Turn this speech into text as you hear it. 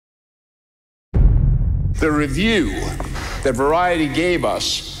The review that Variety gave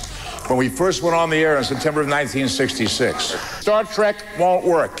us when we first went on the air in September of 1966. Star Trek won't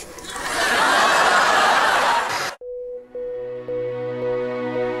work.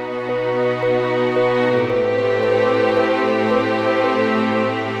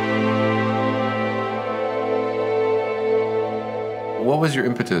 What was your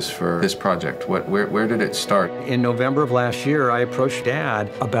impetus for this project? Where did it start? In November of last year, I approached Dad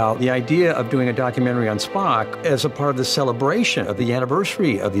about the idea of doing a documentary on Spock as a part of the celebration of the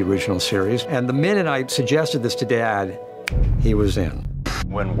anniversary of the original series. And the minute I suggested this to Dad, he was in.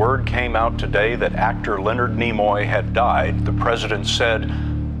 When word came out today that actor Leonard Nimoy had died, the president said,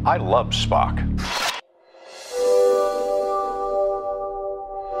 "I love Spock."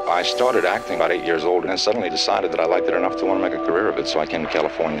 I started acting about 8 years old and suddenly decided that I liked it enough to want to make a career of it, so I came to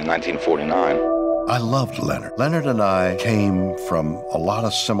California in 1949. I loved Leonard. Leonard and I came from a lot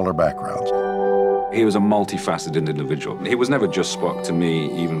of similar backgrounds. He was a multifaceted individual. He was never just Spock to me,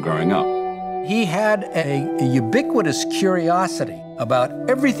 even growing up. He had a ubiquitous curiosity about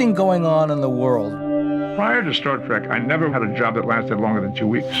everything going on in the world. Prior to Star Trek, I never had a job that lasted longer than 2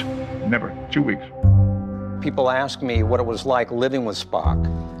 weeks. Never. 2 weeks. People ask me what it was like living with Spock.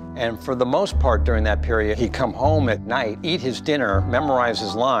 And for the most part during that period, he'd come home at night, eat his dinner, memorize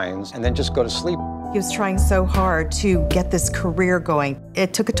his lines, and then just go to sleep. He was trying so hard to get this career going.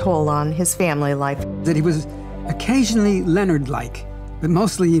 It took a toll on his family life. That he was occasionally Leonard-like, but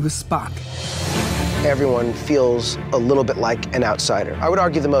mostly he was Spock. Everyone feels a little bit like an outsider. I would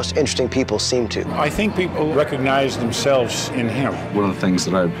argue the most interesting people seem to. I think people recognize themselves in him. One of the things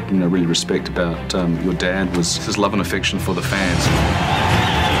that I really respect about your dad was his love and affection for the fans.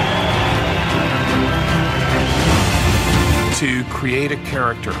 To create a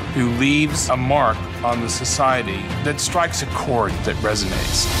character who leaves a mark on the society that strikes a chord that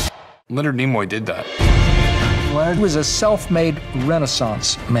resonates. Leonard Nimoy did that. Leonard was a self-made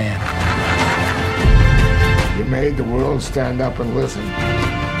Renaissance man. He made the world stand up and listen.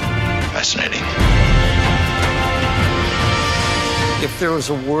 Fascinating. If there was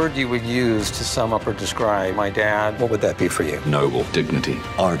a word you would use to sum up or describe my dad, what would that be for you? Noble. Dignity.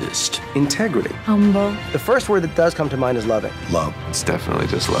 Artist. Integrity. Humble. The first word that does come to mind is loving. Love. It's definitely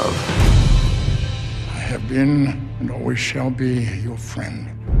just love. I have been and always shall be your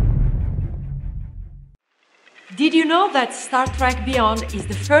friend. Did you know that Star Trek Beyond is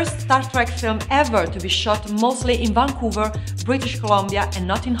the first Star Trek film ever to be shot mostly in Vancouver, British Columbia, and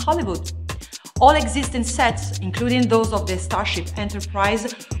not in Hollywood? All existing sets, including those of the Starship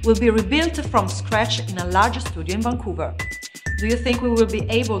Enterprise, will be rebuilt from scratch in a large studio in Vancouver. Do you think we will be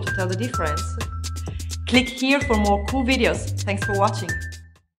able to tell the difference? Click here for more cool videos. Thanks for watching.